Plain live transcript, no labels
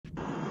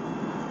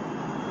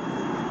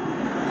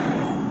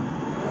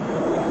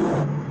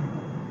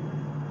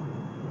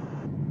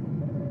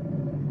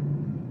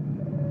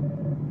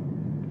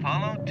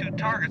of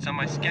targets on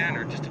my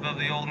scanner just above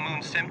the old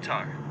moon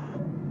Cimtar.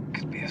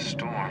 Could be a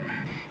storm.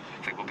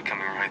 I think we'll be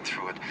coming right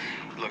through it.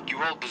 Look, you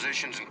hold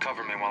positions and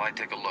cover me while I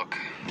take a look.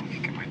 Let me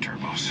get my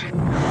turbos.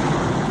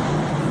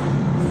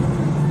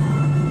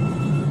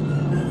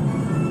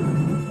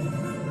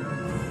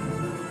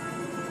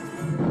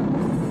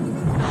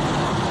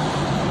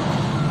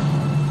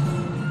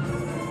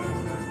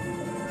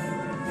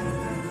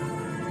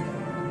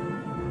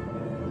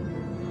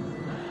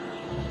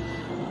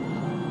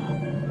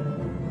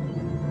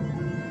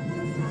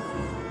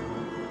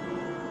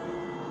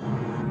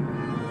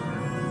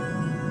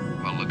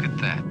 Look at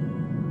that.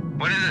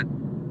 What is it?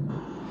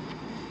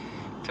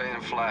 Tell you in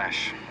a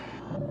flash.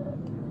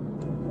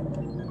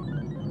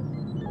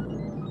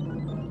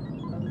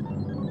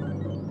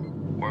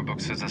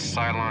 Warbook says a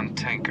Cylon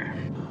tanker.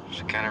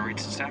 Scanner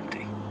reads it's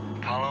empty.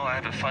 Apollo, I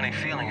have a funny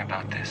feeling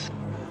about this.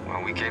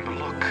 Well, we came to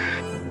look.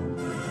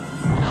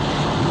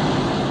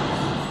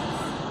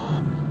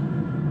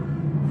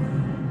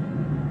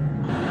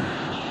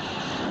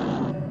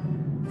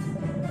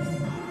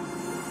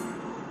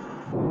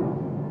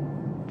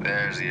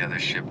 There's the other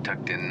ship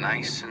tucked in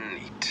nice and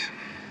neat.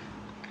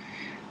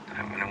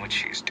 I wonder what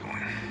she's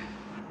doing.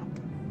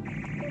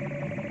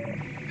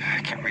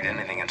 I can't read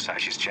anything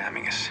inside. She's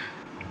jamming us.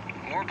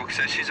 Warbook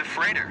says she's a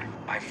freighter.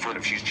 My foot,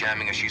 if she's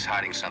jamming us, she's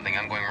hiding something.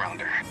 I'm going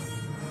around her.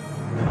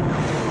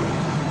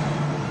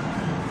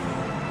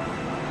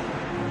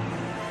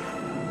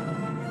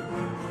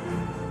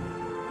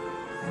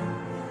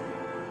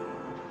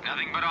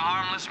 Nothing but a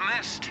harmless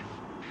mist.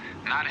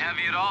 Not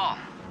heavy at all.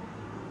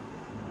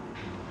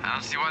 I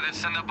don't see why they'd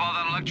send up all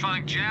that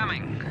electronic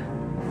jamming.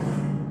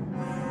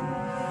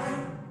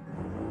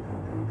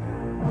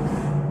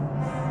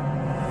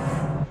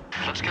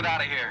 Let's get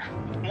out of here.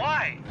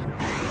 Why?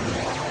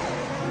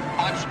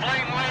 I'll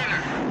explain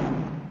later.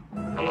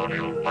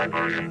 Colonial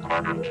Librarian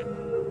Quadrant.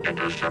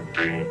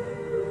 Intercepting.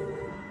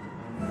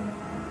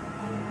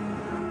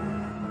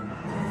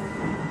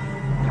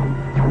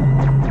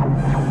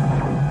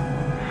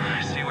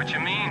 I see what you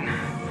mean.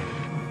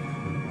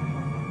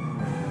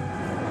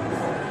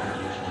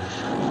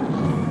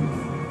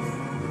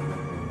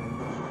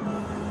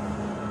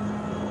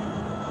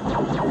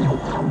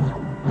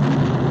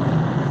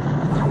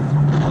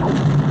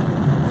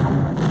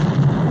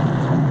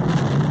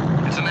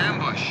 It's an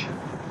ambush,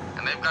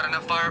 and they've got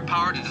enough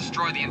firepower to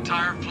destroy the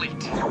entire fleet.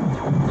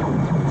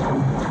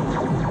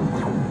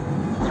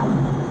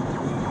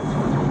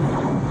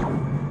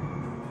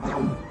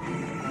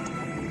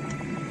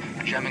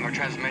 Jamming our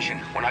transmission.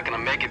 We're not gonna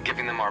make it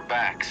giving them our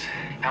backs.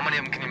 How many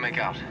of them can you make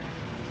out?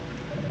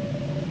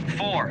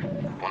 4.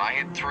 When I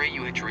hit 3,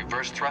 you hit your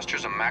reverse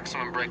thrusters and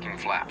maximum braking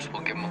flaps.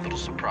 We'll give them a little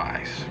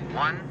surprise.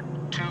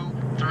 1, 2,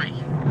 3.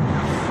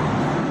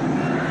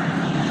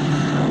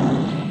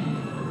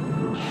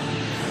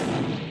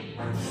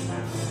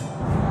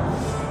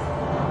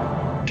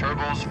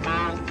 Turbos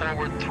full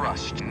forward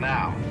thrust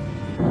now.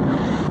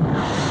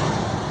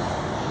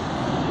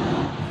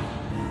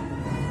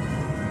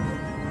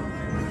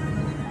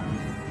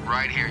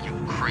 Right here, you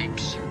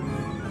creeps.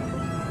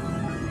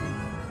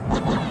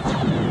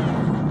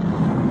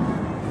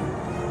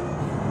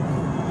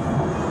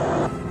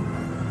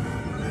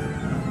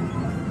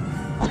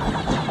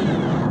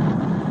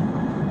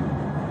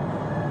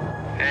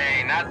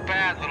 Hey, not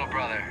bad, little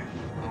brother.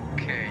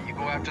 Okay, you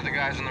go after the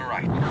guys on the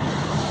right.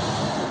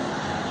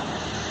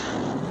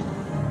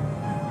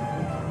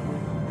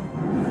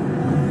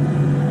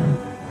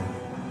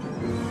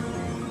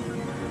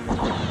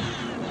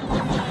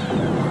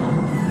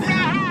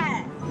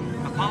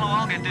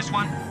 This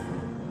one.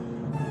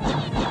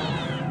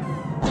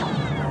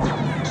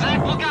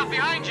 Zac, look out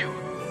behind you!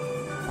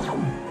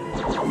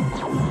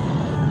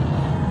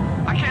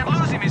 I can't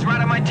lose him, he's right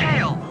on my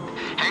tail.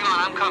 Hang on,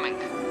 I'm coming.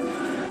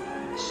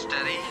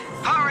 Steady.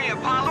 Hurry,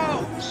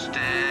 Apollo!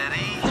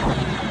 Steady.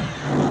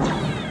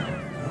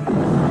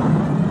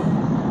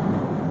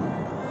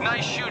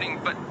 Nice shooting,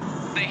 but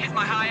they hit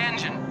my high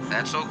engine.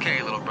 That's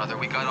okay, little brother.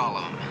 We got all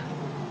of them.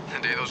 The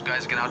day those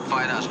guys can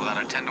outfight us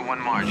without a 10-to-1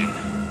 margin.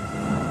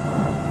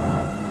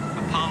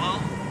 Apollo,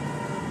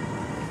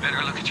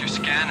 better look at your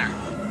scanner.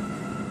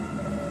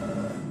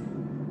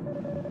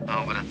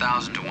 Oh, but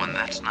 1,000-to-1,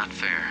 that's not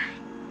fair.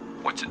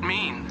 What's it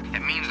mean?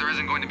 It means there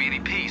isn't going to be any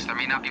peace. There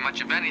may not be much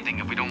of anything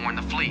if we don't warn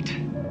the fleet.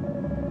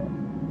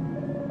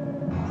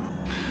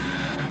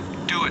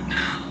 Do it.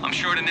 I'm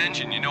short an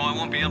engine. You know I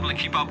won't be able to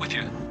keep up with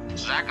you.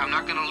 Zac, I'm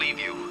not gonna leave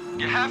you.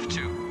 You have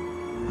to.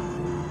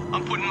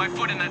 I'm putting my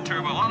foot in that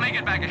turbo. I'll make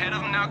it back ahead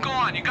of them. Now go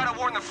on. You gotta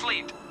warn the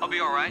fleet. I'll be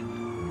all right.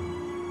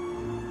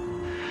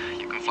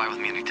 You can fly with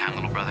me anytime,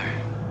 little brother.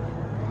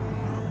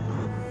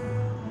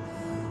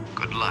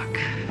 Good luck.